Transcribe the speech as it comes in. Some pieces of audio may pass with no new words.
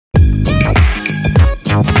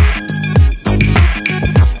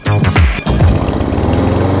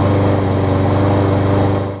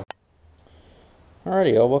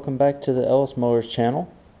Alrighty, y'all, welcome back to the Ellis Mowers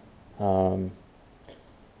channel.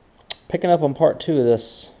 Picking up on part 2 of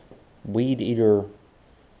this weed eater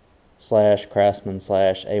slash craftsman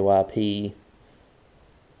slash AYP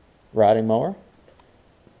riding mower.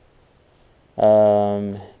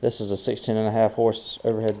 This is a 16.5 horse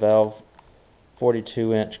overhead valve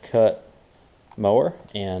 42-inch cut mower,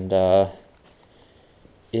 and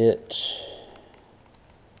it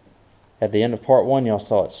at the end of part 1 y'all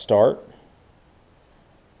saw it start,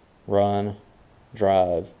 run,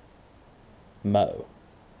 drive, mow.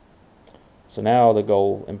 So now the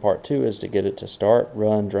goal in part 2 is to get it to start,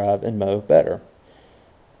 run, drive, and mow better,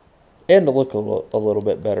 and to look a little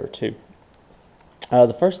bit better too.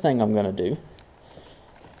 The first thing I'm going to do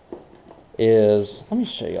is, let me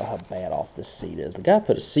show you how bad off this seat is. The guy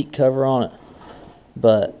put a seat cover on it,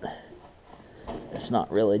 but it's not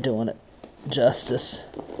really doing it justice.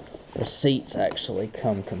 The seats actually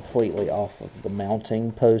come completely off of the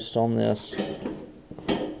mounting post on this,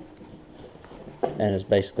 and is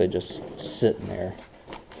basically just sitting there.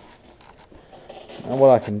 And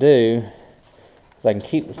what I can do is I can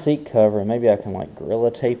keep the seat cover, and maybe I can like gorilla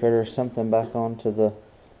tape it or something back onto the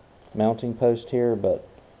mounting post here, but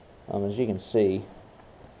as you can see,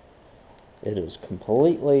 it is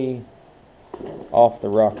completely off the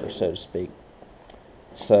rocker, so to speak.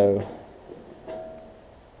 So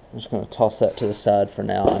I'm just going to toss that to the side for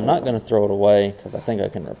now. I'm not going to throw it away because I think I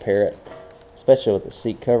can repair it, especially with the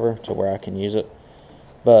seat cover, to where I can use it.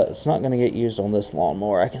 But it's not going to get used on this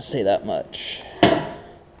lawnmower, I can say that much.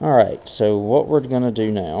 Alright, so what we're going to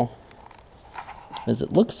do now is,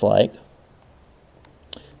 it looks like,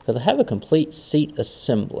 because I have a complete seat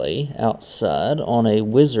assembly outside on a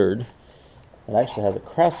Wizard that actually has a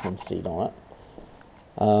Craftsman seat on it.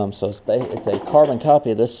 So it's a carbon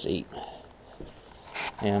copy of this seat.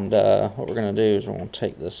 And what we're going to do is we're going to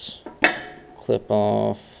take this clip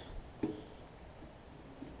off.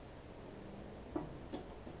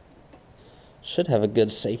 Should have a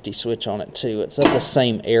good safety switch on it too. It's of the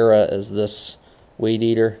same era as this weed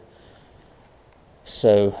eater.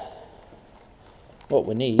 So what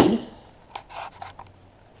we need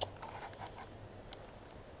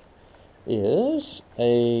is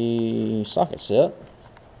a socket set.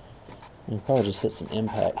 You can probably just hit some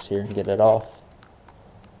impacts here and get it off.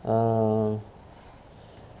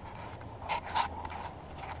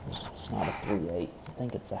 It's not a 3/8, I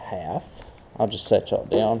think it's a half. I'll just set y'all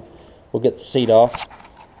down. We'll get the seat off.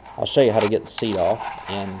 I'll show you how to get the seat off,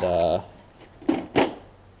 and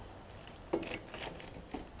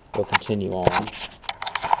we'll continue on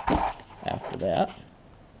after that.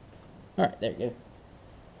 Alright, there you go.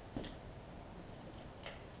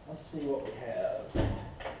 Let's see what we have.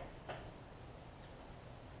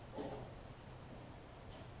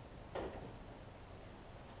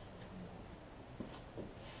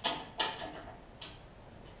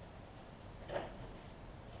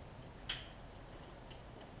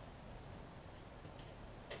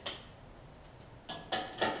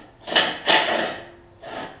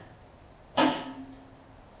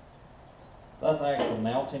 So that's the actual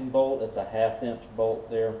mounting bolt. It's a 1/2-inch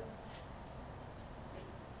bolt there.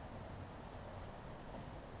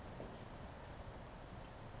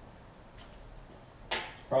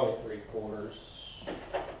 Probably 3/4.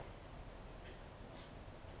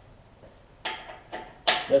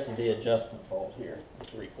 This is the adjustment bolt here,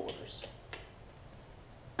 3/4.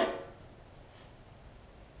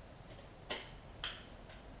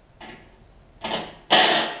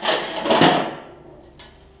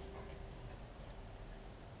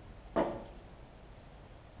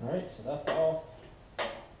 Alright, so that's off.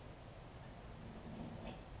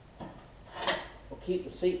 We'll keep the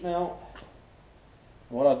seat mount.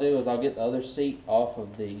 What I'll do is I'll get the other seat off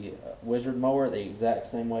of the Wizard mower the exact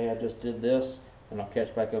same way I just did this, and I'll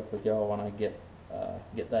catch back up with y'all when I get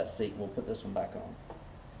that seat. We'll put this one back on.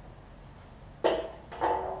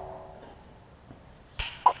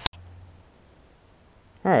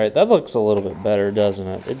 Alright, that looks a little bit better, doesn't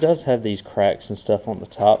it? It does have these cracks and stuff on the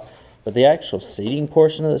top, but the actual seating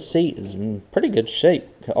portion of the seat is in pretty good shape,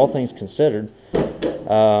 all things considered.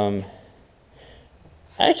 I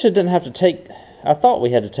actually didn't have to take... I thought we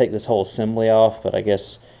had to take this whole assembly off, but I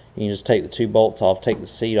guess you can just take the 2 bolts off, take the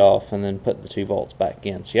seat off, and then put the 2 bolts back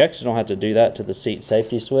in. So you actually don't have to do that to the seat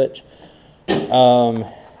safety switch.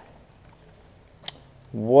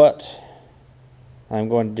 What I'm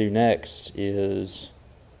going to do next is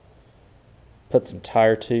put some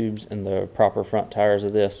tire tubes in the proper front tires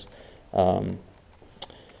of this. I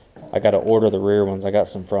got to order the rear ones. I got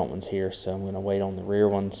some front ones here, so I'm going to wait on the rear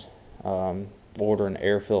ones. Order an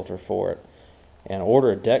air filter for it, and order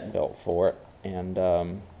a deck belt for it, and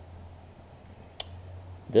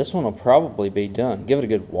this one will probably be done. Give it a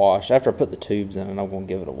good wash. After I put the tubes in, I'm going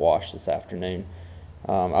to give it a wash this afternoon.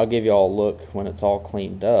 I'll give you all a look when it's all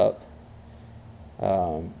cleaned up.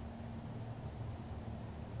 And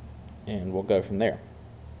we'll go from there.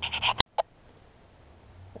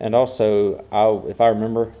 And also, if I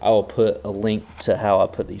remember, I will put a link to how I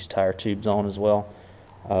put these tire tubes on as well,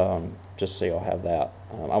 just so you'll have that.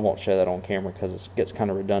 I won't show that on camera because it gets kind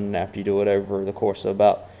of redundant after you do it over the course of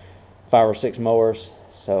about 5 or 6 mowers.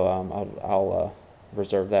 So I'll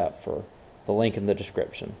reserve that for the link in the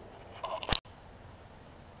description. All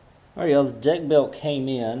right, y'all, the deck belt came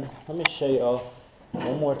in. Let me show you all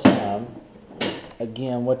one more time.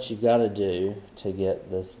 Again, what you've got to do to get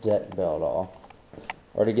this deck belt off,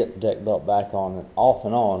 or to get the deck belt back on and off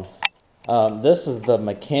and on. This is the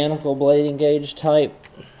mechanical blade engage type.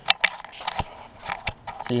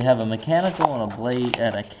 So you have a mechanical and a blade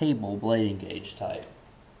and a cable blade engage type.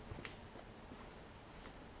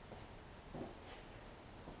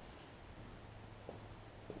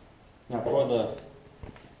 Now for the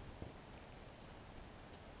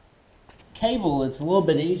cable, it's a little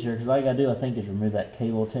bit easier because all you gotta do, I think, is remove that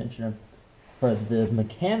cable tensioner. For the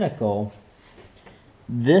mechanical,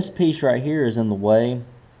 this piece right here is in the way.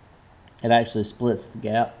 It actually splits the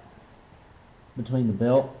gap between the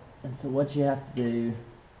belt, and so what you have to do,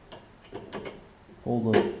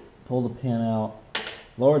 pull the pin out,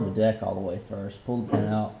 lower the deck all the way first, pull the pin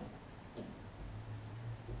out,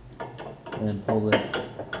 and then pull this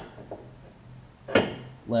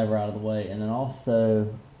lever out of the way, and then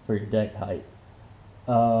also for your deck height.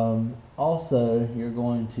 Also, you're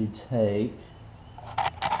going to take,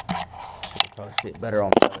 you'll probably see it better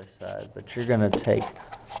on the other side, but you're going to take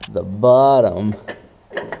the bottom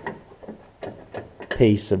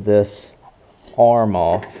piece of this arm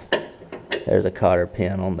off. There's a cotter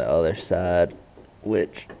pin on the other side,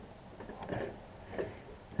 which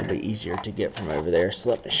will be easier to get from over there. So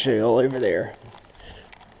let me show you all over there.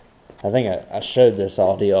 I think I showed this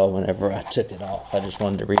all to y'all whenever I took it off. I just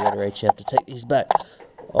wanted to reiterate, you have to take these back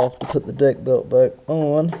off to put the deck belt back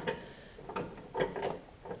on,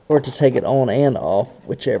 or to take it on and off,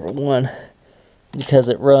 whichever one, because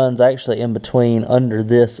it runs actually in between under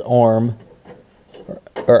this arm,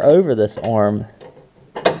 or over this arm,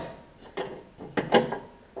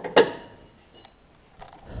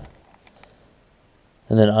 and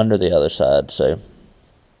then under the other side, so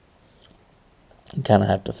you kind of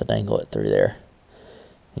have to finagle it through there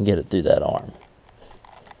and get it through that arm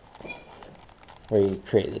where you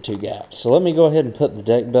create the 2 gaps. So let me go ahead and put the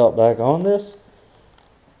deck belt back on this.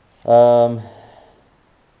 And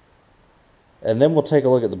then we'll take a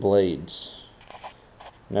look at the blades.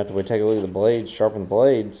 And after we take a look at the blades, sharpen the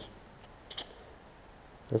blades,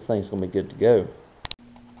 this thing's going to be good to go.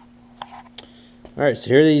 Alright, so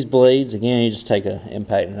here are these blades. Again, you just take an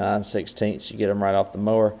impact 9/16, you get them right off the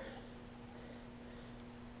mower.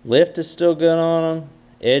 Lift is still good on them.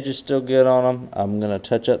 Edge is still good on them. I'm going to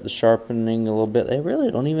touch up the sharpening a little bit. They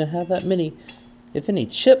really don't even have that many, if any,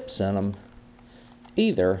 chips in them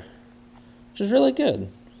either, which is really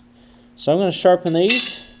good. So I'm going to sharpen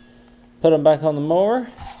these, put them back on the mower.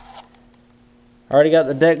 Already got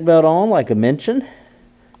the deck belt on, like I mentioned.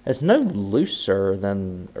 It's no looser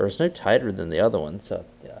than, or it's no tighter than the other one, so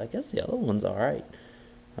yeah, I guess the other one's alright.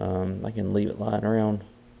 I can leave it lying around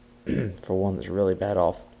for one that's really bad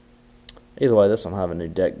off. Either way, this one will have a new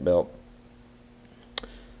deck belt.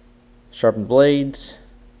 Sharpen blades,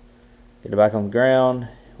 get it back on the ground.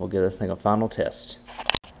 We'll give this thing a final test.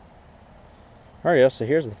 Alright, so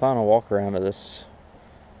here's the final walk around of this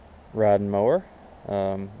riding mower,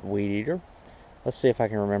 weed eater. Let's see if I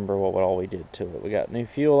can remember what all we did to it. We got new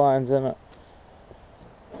fuel lines in it,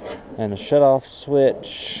 and a shut-off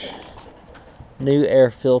switch, new air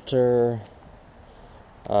filter,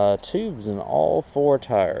 tubes in all 4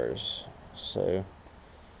 tires. So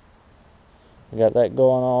we got that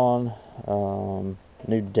going on.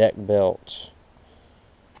 New deck belt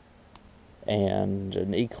and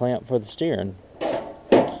an E-clamp for the steering,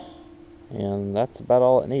 and that's about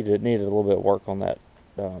all it needed. It needed a little bit of work on that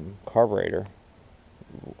carburetor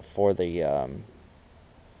for the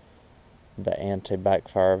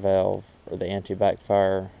anti-backfire valve, or the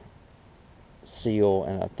anti-backfire seal,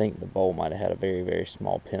 and I think the bowl might have had a very, very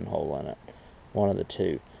small pinhole in it, one of the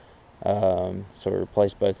 2. So we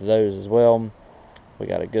replaced both of those as well. We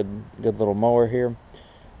got a good little mower here.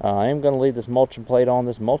 I am going to leave this mulching plate on.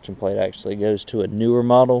 This mulching plate actually goes to a newer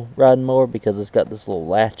model riding mower because it's got this little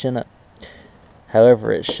latch in it.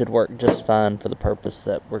 However, it should work just fine for the purpose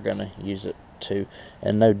that we're going to use it to.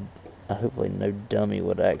 And hopefully no dummy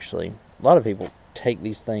would actually. A lot of people take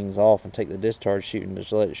these things off and take the discharge chute and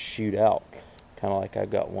just let it shoot out, Kind of like I've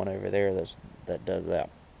got one over there that does that.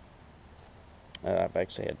 I've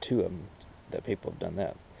actually had 2 of them that people have done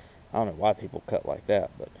that. I don't know why people cut like that,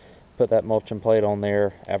 but put that mulching plate on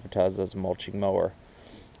there, advertised as a mulching mower.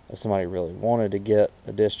 If somebody really wanted to get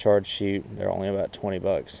a discharge chute, they're only about 20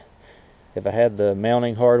 bucks. If I had the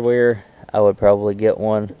mounting hardware, I would probably get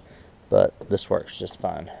one, but this works just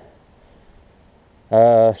fine.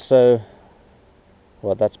 So,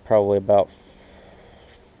 well, that's probably about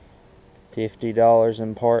 $50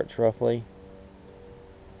 in parts, roughly.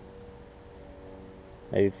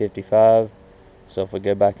 Maybe 55. So if we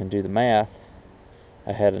go back and do the math,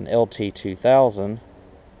 I had an LT2000.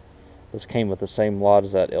 This came with the same lot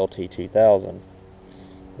as that LT2000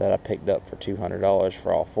 that I picked up for $200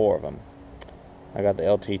 for all 4 of them. I got the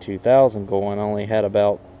LT2000 going, only had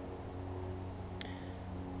about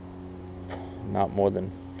not more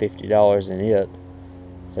than $50 in it.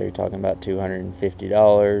 So you're talking about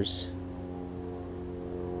 $250.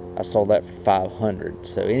 I sold that for $500.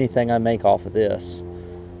 So anything I make off of this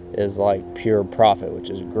is like pure profit, which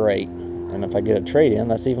is great. And if I get a trade-in,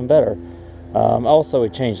 that's even better. Also, we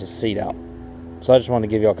changed the seat out. So I just want to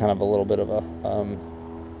give y'all kind of a little bit of a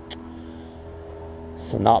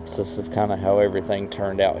synopsis of kind of how everything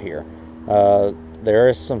turned out here. There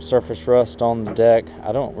is some surface rust on the deck.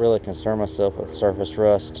 I don't really concern myself with surface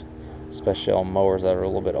rust, especially on mowers that are a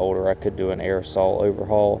little bit older. I could do an aerosol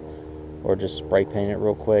overhaul or just spray paint it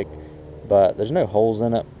real quick, but there's no holes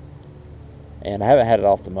in it, and I haven't had it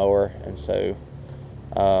off the mower, and so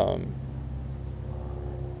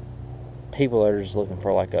people are just looking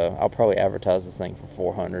for like I'll probably advertise this thing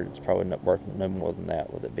for $400. It's probably not worth no more than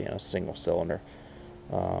that with it being a single cylinder.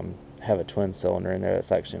 Have a twin cylinder in there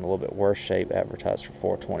that's actually in a little bit worse shape, advertised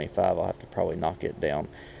for $425. I'll have to probably knock it down.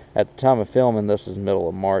 At the time of filming, this is middle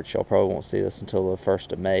of March. Y'all probably won't see this until the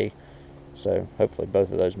 1st of May. So hopefully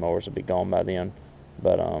both of those mowers will be gone by then.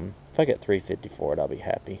 But if I get $350 for it, I'll be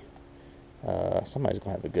happy. Somebody's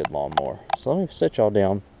gonna have a good lawnmower. So let me sit y'all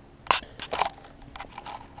down.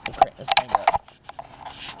 I'll crank this thing up.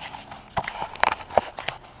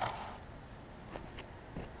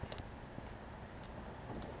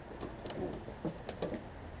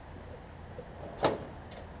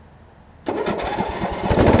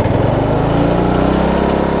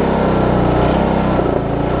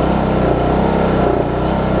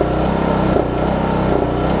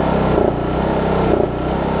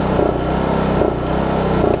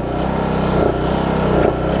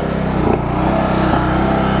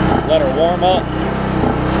 Let her warm up.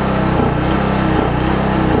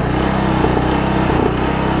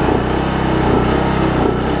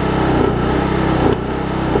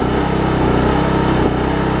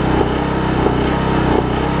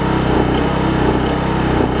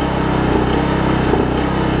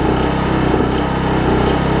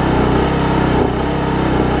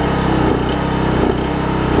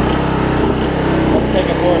 Let's take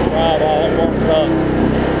it for a ride while it warms up.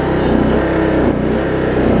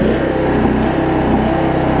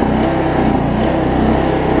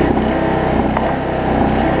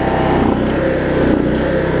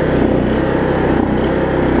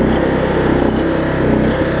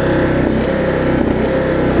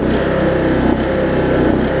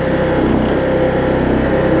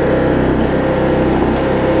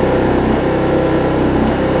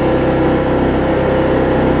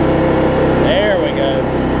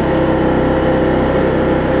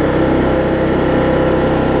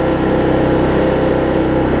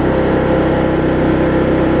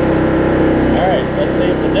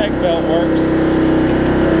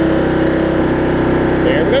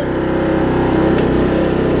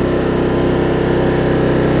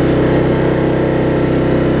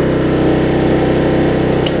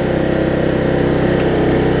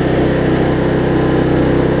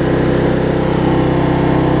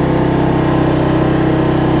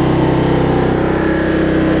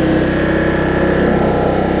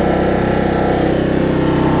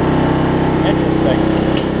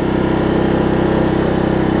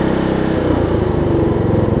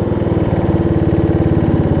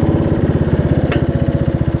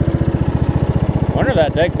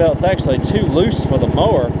 That deck belt's actually too loose for the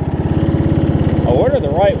mower. I ordered the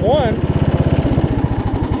right one.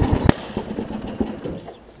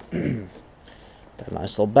 Got a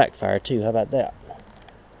nice little backfire too, how about that?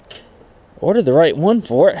 Ordered the right one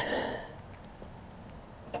for it.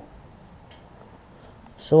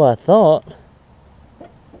 So I thought.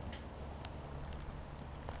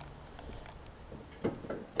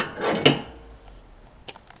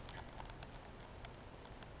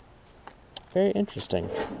 Very interesting.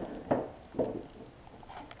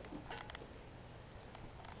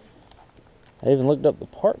 I even looked up the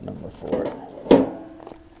part number for it.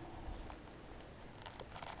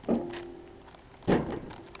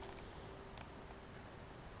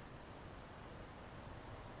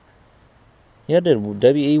 Yeah, I did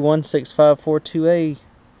WE16542A.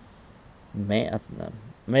 Man, I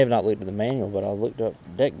may have not looked at the manual, but I looked up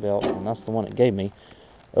deck belt, and that's the one it gave me.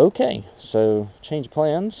 Okay, so change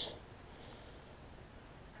plans.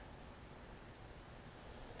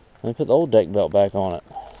 Let me put the old deck belt back on it.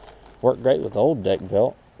 Worked great with the old deck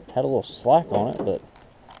belt. Had a little slack on it, but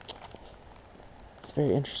it's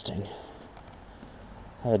very interesting.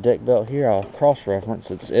 I have a deck belt here. I'll cross-reference.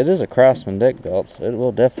 It is a Craftsman deck belt, so it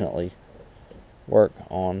will definitely work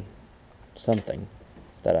on something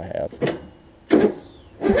that I have.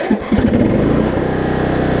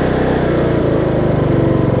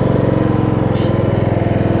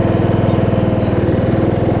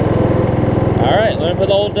 Alright, let me put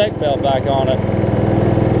the old deck belt back on it.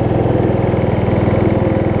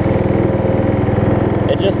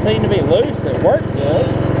 It just seemed to be loose. It worked good.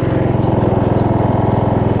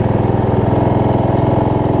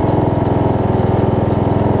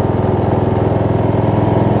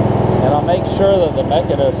 And I'll make sure that the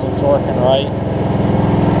mechanism's working right.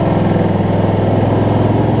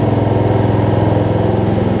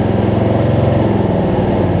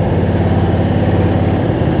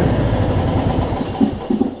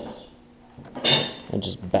 It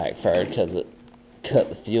just backfired because it cut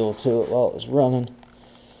the fuel to it while it was running.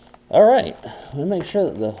 Alright, let me make sure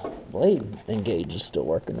that the blade engage is still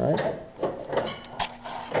working right.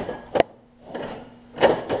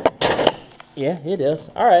 Yeah, it is.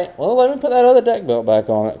 Alright, well, let me put that other deck belt back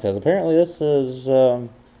on it, because apparently this is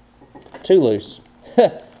too loose.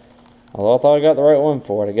 Although I thought I got the right one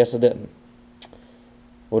for it, I guess I didn't.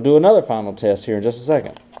 We'll do another final test here in just a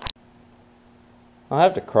second. I'll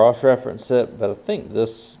have to cross-reference it, but I think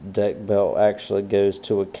this deck belt actually goes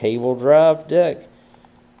to a cable drive deck.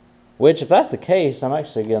 Which, if that's the case, I'm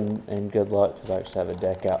actually in good luck, because I actually have a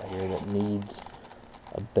deck out here that needs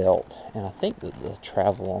a belt. And I think that the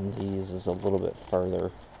travel on these is a little bit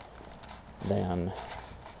further than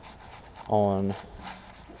on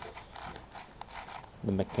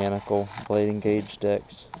the mechanical blade engage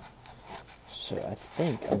decks. So I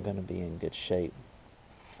think I'm going to be in good shape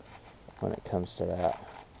when it comes to that.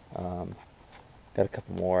 Got a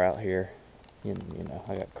couple more out here. You know,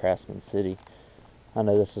 I got Craftsman City. I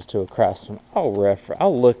know this is to a Craftsman.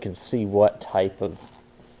 I'll look and see what type of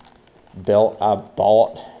belt I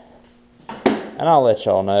bought, and I'll let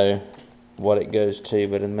y'all know what it goes to.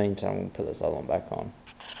 But in the meantime, I'm gonna put this other one back on.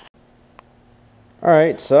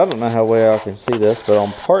 Alright, so I don't know how well I can see this, but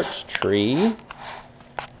on parts tree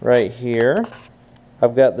right here,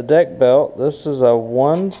 I've got the deck belt. This is a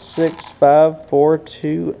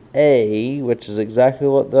 16542A, which is exactly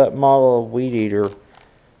what that model of weed eater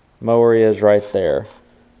mower is right there.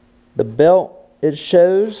 The belt, it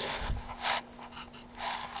shows,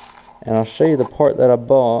 and I'll show you the part that I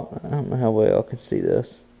bought. I don't know how well I can see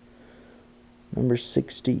this. Number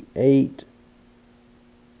 68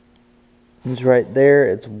 is right there.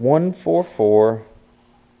 It's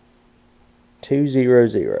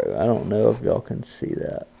 144200. I don't know if y'all can see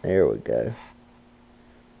that. There we go.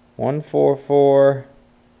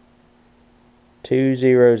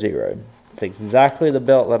 144200. It's exactly the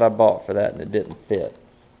belt that I bought for that, and it didn't fit.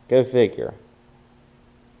 Go figure.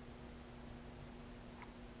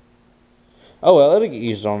 Oh well, it'll get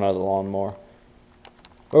used on another lawnmower.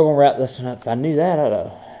 We're going to wrap this one up. If I knew that, I'd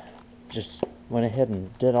have just went ahead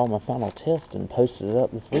and did all my final tests and posted it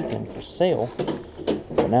up this weekend for sale.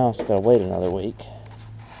 But now it's got to wait another week,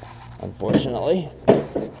 unfortunately.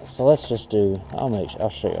 So let's just do, I'll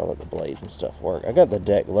show you all that the blades and stuff work. I got the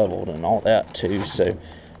deck leveled and all that too, so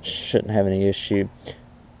shouldn't have any issue.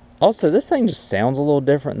 Also, this thing just sounds a little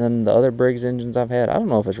different than the other Briggs engines I've had. I don't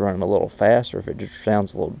know if it's running a little fast or if it just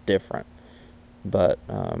sounds a little different. But,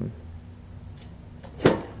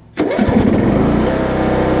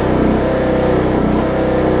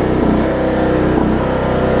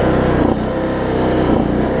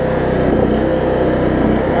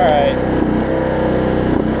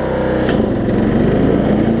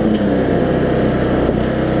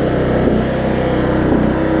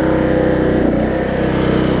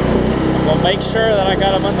 make sure that I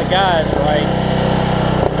got them on the guys right.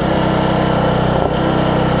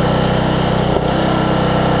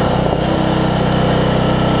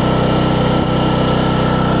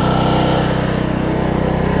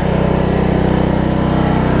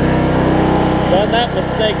 Done that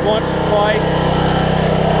mistake once or twice.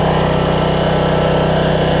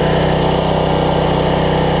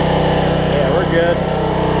 Yeah, we're good.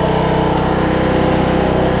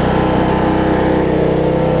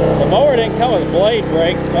 The mower didn't come with blade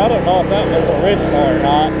brakes, so I don't know if that was original or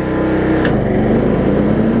not.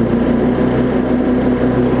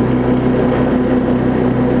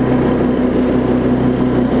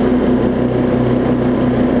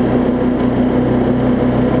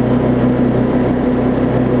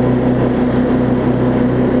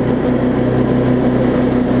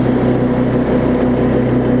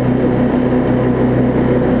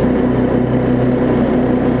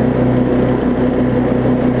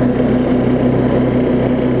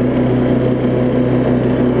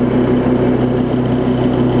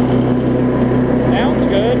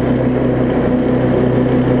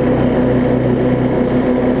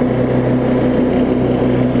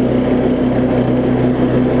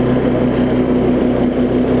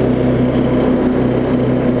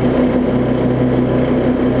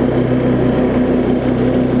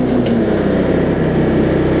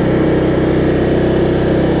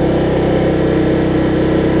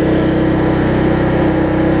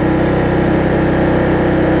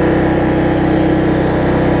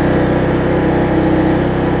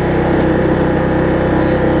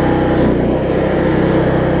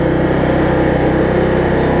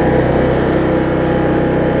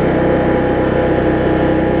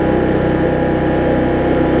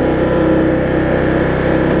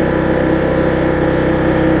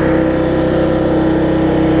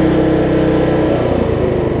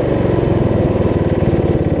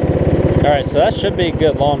 that should be a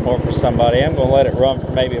good lawnmower for somebody. I'm going to let it run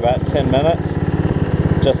for maybe about 10 minutes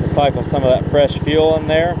just to cycle some of that fresh fuel in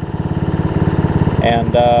there.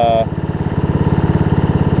 And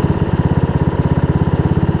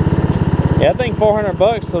yeah, I think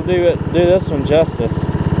 $400 will do this one justice.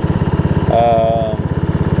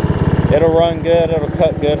 It'll run good, it'll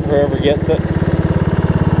cut good for whoever gets it.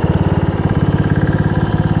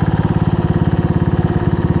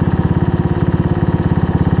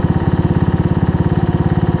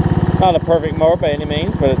 Not a perfect mower by any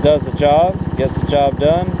means, but it does the job, gets the job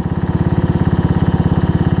done,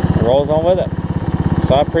 and rolls on with it.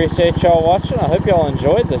 So I appreciate y'all watching. I hope y'all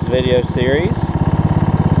enjoyed this video series.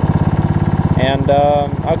 And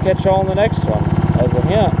I'll catch y'all on the next one. As a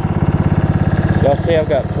hint, y'all see I've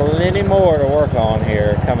got plenty more to work on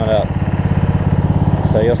here coming up.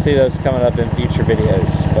 So you'll see those coming up in future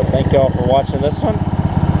videos. But thank y'all for watching this one.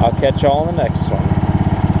 I'll catch y'all on the next one.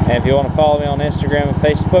 And if you want to follow me on Instagram and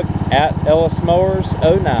Facebook, at Ellis Mowers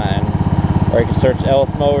 09, or you can search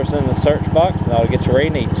Ellis Mowers in the search box and that'll get you where you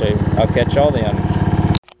need to. I'll catch y'all then.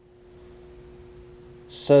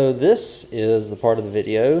 So this is the part of the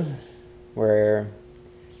video where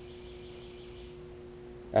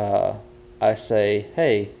I say,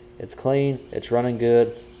 hey, it's clean, it's running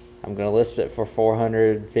good, I'm going to list it for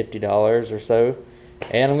 $450 or so,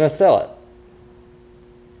 and I'm going to sell it.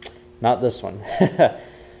 Not this one.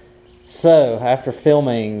 So after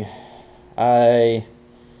filming, I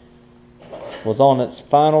was on its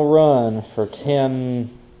final run for 10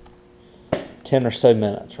 or so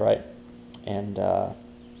minutes, right? And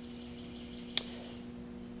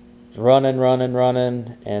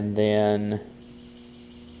running, and then,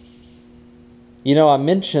 you know, I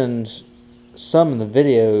mentioned some in the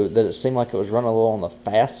video that it seemed like it was running a little on the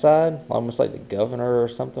fast side, almost like the governor or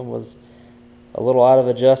something was a little out of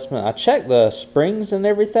adjustment. I checked the springs and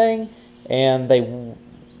everything, and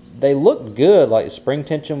they looked good, like the spring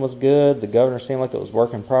tension was good, the governor seemed like it was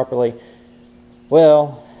working properly.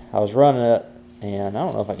 Well, I was running it, and I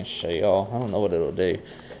don't know if I can show y'all, I don't know what it'll do,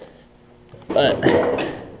 but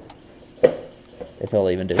if it'll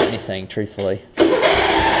even do anything, truthfully.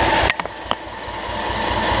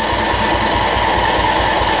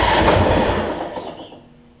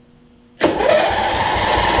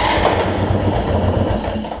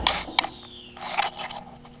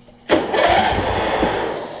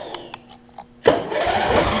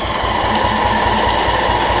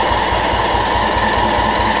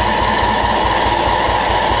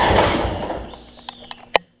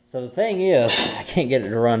 So the thing is, I can't get it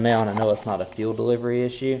to run now, and I know it's not a fuel delivery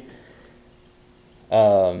issue,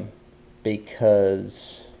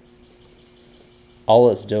 because all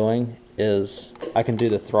it's doing is, I can do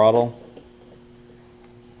the throttle.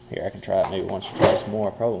 Here, I can try it maybe once or twice more.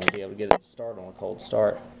 I probably won't be able to get it to start on a cold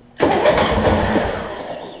start.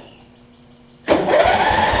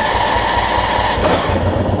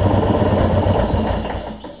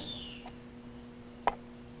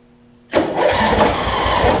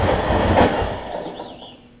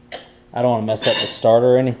 I don't want to mess up the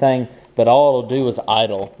starter or anything, but all it'll do is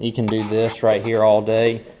idle. You can do this right here all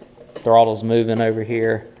day. Throttle's moving over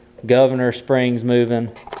here. Governor spring's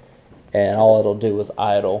moving. And all it'll do is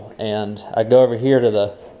idle. And I go over here to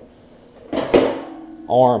the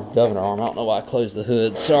arm, governor arm. I don't know why I closed the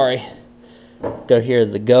hood. Sorry. Go here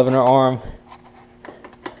to the governor arm.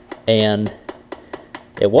 And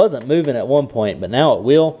it wasn't moving at one point, but now it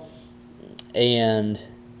will. And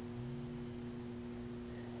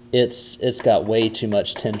it's got way too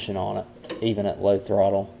much tension on it, even at low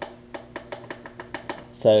throttle.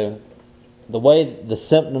 So the way the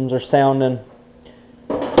symptoms are sounding,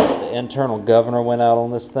 the internal governor went out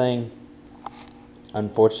on this thing,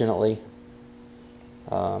 unfortunately.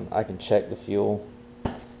 I can check the fuel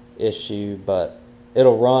issue, but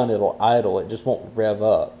it'll run, it'll idle, it just won't rev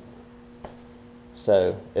up.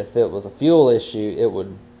 So if it was a fuel issue, it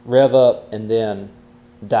would rev up and then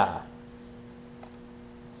die.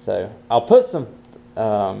 So I'll put some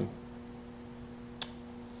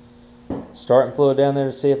starting fluid down there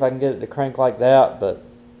to see if I can get it to crank like that, but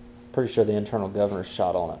pretty sure the internal governor's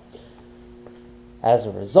shot on it. As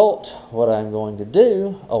a result, what I'm going to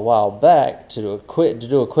do a while back to do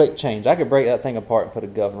a quick change, I could break that thing apart and put a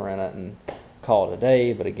governor in it and call it a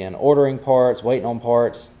day, but again, ordering parts, waiting on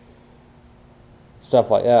parts, stuff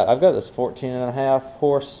like that. I've got this 14.5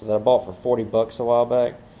 horse that I bought for 40 bucks a while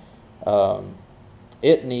back.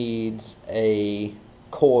 It needs a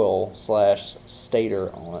coil /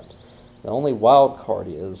 stator on it. The only wild card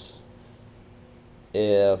is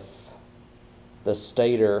if the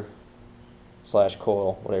stator /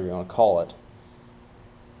 coil, whatever you want to call it,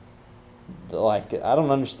 like, I don't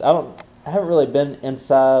understand. I haven't really been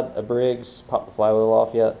inside a Briggs, popped the flywheel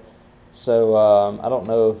off yet. So I don't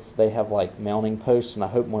know if they have like mounting posts, and I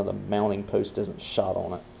hope one of the mounting posts isn't shot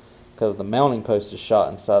on it. Because if the mounting post is shot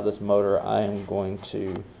inside this motor, I'm not going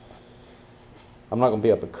to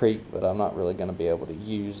be up a creek, but I'm not really going to be able to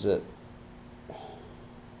use it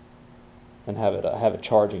and have a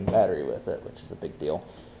charging battery with it, which is a big deal.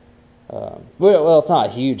 Well, it's not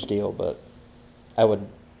a huge deal, but I would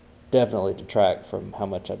definitely detract from how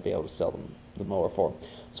much I'd be able to sell the mower for.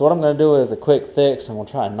 So what I'm going to do is a quick fix, and we'll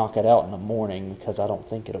try and knock it out in the morning because I don't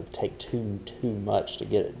think it'll take too much to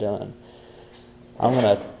get it done. I'm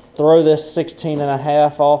going to throw this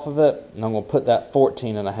 16.5 off of it, and I'm going to put that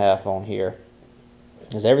 14.5 on here.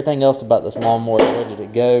 Because everything else about this lawnmower is ready to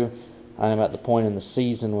go. I am at the point in the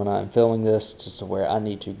season when I'm filming this just to where I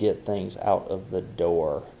need to get things out of the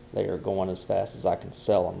door. They are going as fast as I can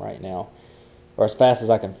sell them right now, or as fast as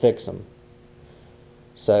I can fix them.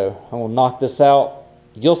 So I'm going to knock this out.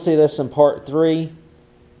 You'll see this in part 3.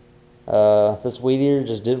 This weed eater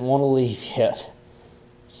just didn't want to leave yet.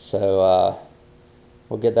 So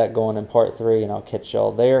we'll get that going in part 3, and I'll catch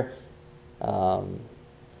y'all there.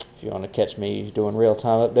 If you want to catch me doing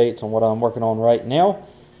real-time updates on what I'm working on right now,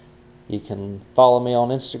 you can follow me on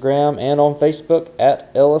Instagram and on Facebook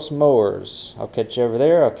at Ellis Mowers. I'll catch you over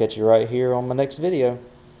there. I'll catch you right here on my next video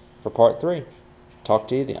for part 3. Talk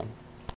to you then.